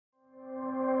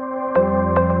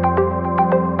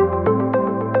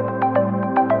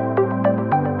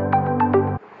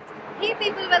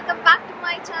welcome back to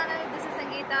my channel. This is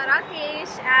Sangeeta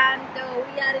Rakesh and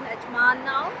we are in Ajman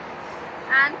now,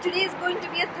 and today is going to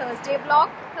be a Thursday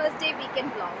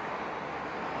weekend vlog.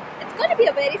 It's going to be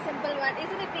a very simple one,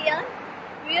 isn't it, VIAAN?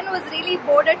 VIAAN was really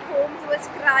bored at home. He was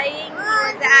crying, he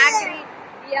was angry.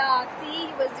 Yeah, see,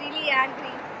 he was really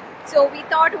angry. So we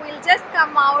thought we'll just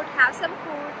come out, have some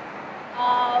food,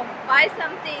 buy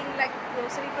something like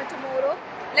grocery for tomorrow.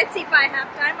 Let's see if I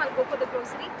have time, I'll go for the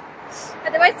grocery.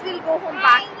 Otherwise, we'll go home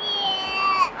back.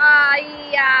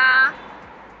 Yeah.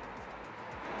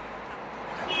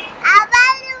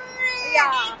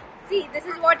 Yeah. See, this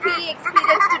is what he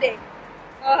experienced today.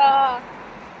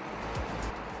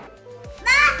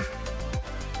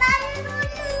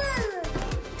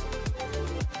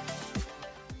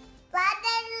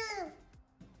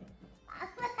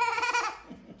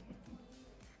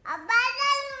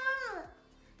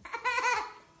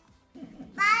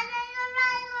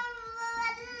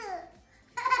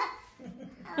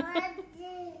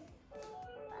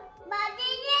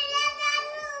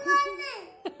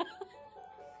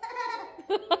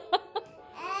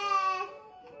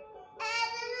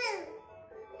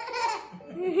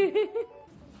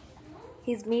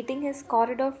 He's meeting his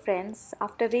corridor friends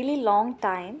after a really long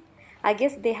time. I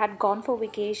guess they had gone for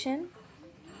vacation.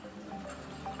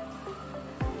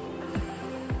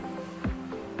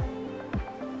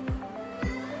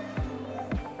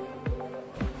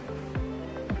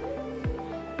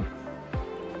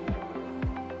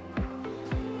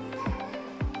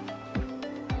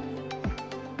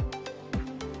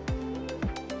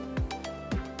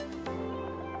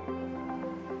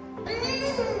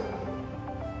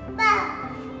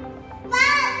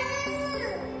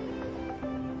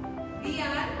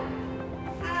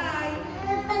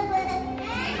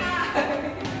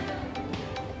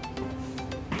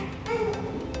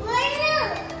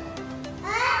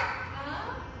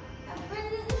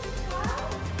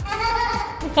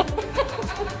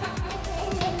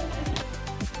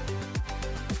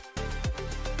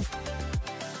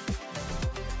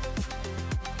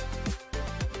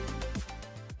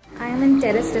 I am in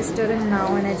Terrace restaurant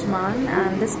now in Ajman,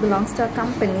 and this belongs to a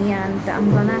company, and I'm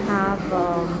gonna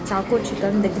have charcoal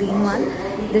chicken, the green one.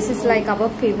 This is like our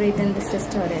favorite in this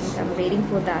restaurant. I'm waiting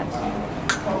for that.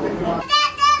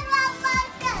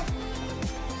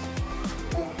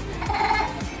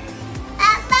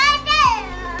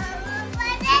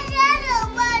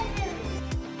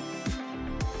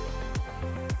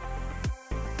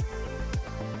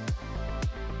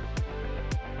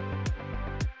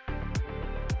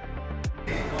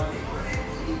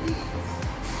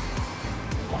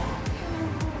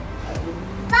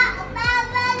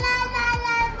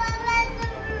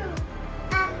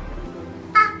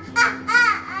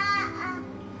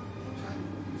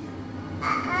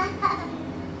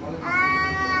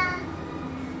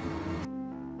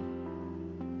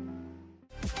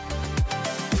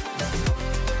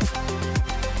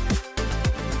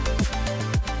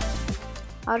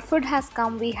 Our food has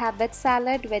come. We have veg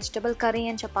salad, vegetable curry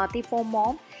and chapati for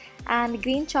mom, and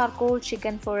green charcoal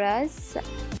chicken for us,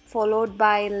 followed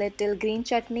by little green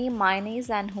chutney, mayonnaise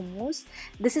and hummus.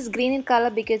 This is green in color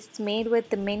because it's made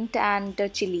with mint and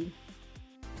chili.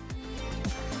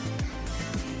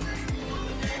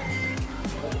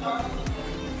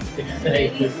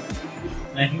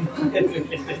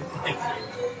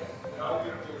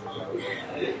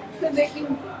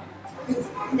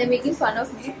 They're making fun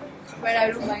of me, but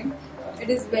I don't mind. It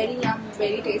is very yum,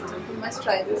 very tasty. You must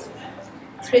try this.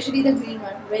 Especially the green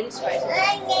one, very spicy.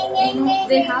 You know,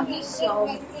 they have this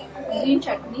green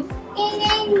chutney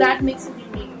that makes it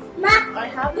unique. I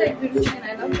have like green chicken.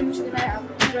 I love green chicken. I have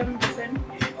from different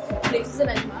places in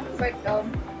Ajman, but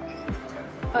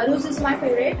Aruz is my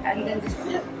favorite, and then this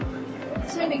one.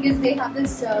 So because they have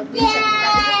this green chutney, that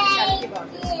is the specialty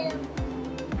about this.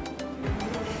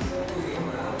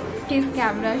 He's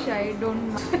camera shy,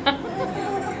 don't mind.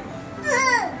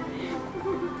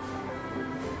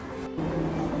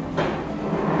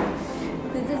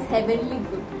 This is heavenly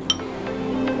good.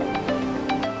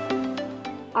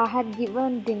 I had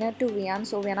given dinner to VIAAN,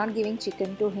 so we are not giving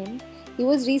chicken to him. He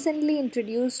was recently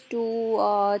introduced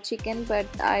to chicken, but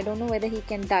I don't know whether he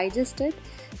can digest it.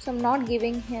 So I'm not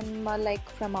giving him like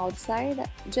from outside,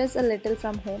 just a little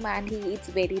from home, and he eats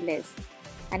very less.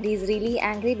 And he's really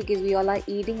angry because we all are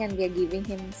eating and we are giving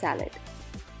him salad.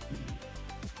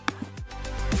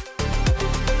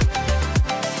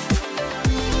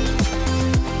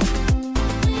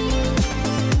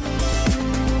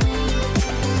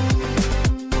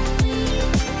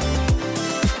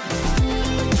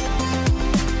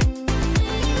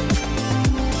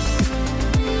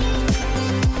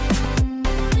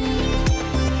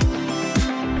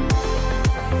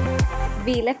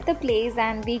 the place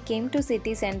and we came to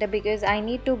city center because I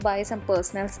need to buy some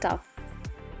personal stuff.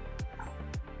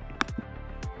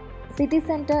 City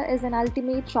center is an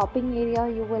ultimate shopping area.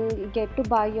 You will get to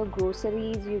buy your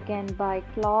groceries, you can buy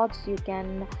clothes, you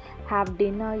can have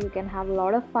dinner, you can have a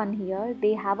lot of fun here.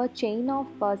 They have a chain of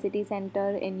city center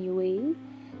in UAE.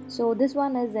 So this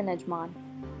one is in Ajman.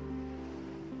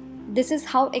 This is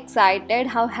how excited,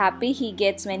 how happy he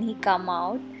gets when he come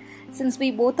out. Since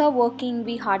we both are working,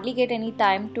 we hardly get any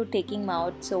time to take him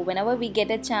out. So whenever we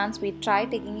get a chance, we try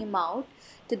taking him out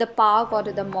to the park or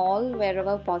to the mall,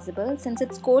 wherever possible. Since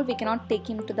it's cold, we cannot take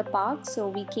him to the park, so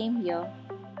we came here.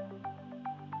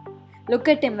 Look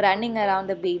at him running around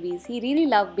the babies. He really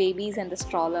loves babies and the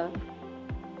stroller.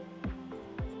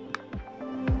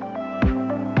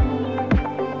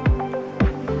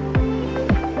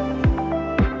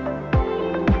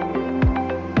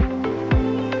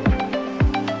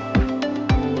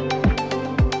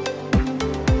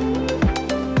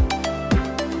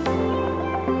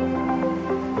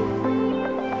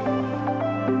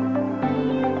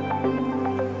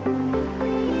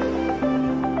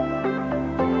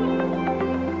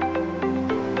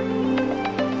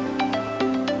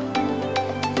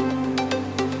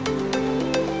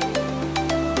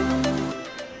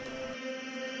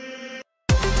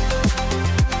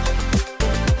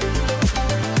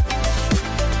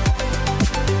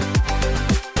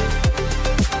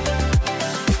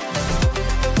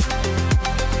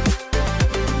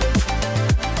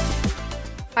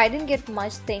 I didn't get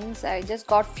much things. I just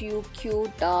got few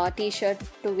cute t-shirts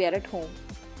to wear at home.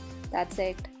 That's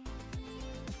it.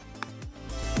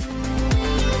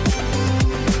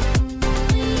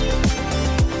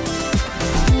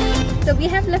 So we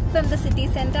have left from the city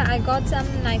center. I got some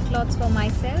night clothes for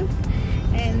myself,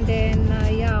 and then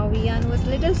VIAAN was a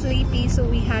little sleepy, so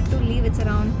we had to leave. It's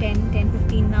around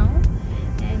 10:15 now,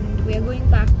 and we are going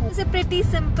back home. It's a pretty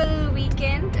simple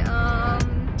weekend.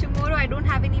 Tomorrow I don't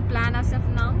have any plan as of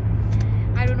now.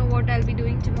 I don't know what I'll be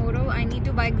doing tomorrow. I need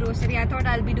to buy grocery. I thought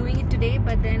I'll be doing it today,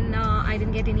 but then I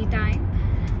didn't get any time.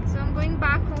 So I'm going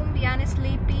back home. VIAAN is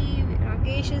sleepy,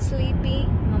 Rakesh is sleepy,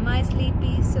 Mama is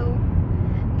sleepy. So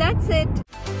that's it.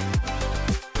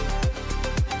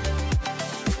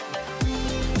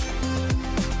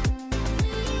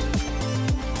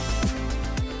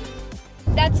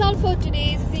 That's all for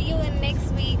today. See you in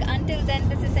next week. Until then,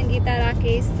 this is Sangeeta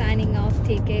Rakesh signing off.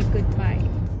 Take care.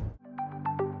 Goodbye.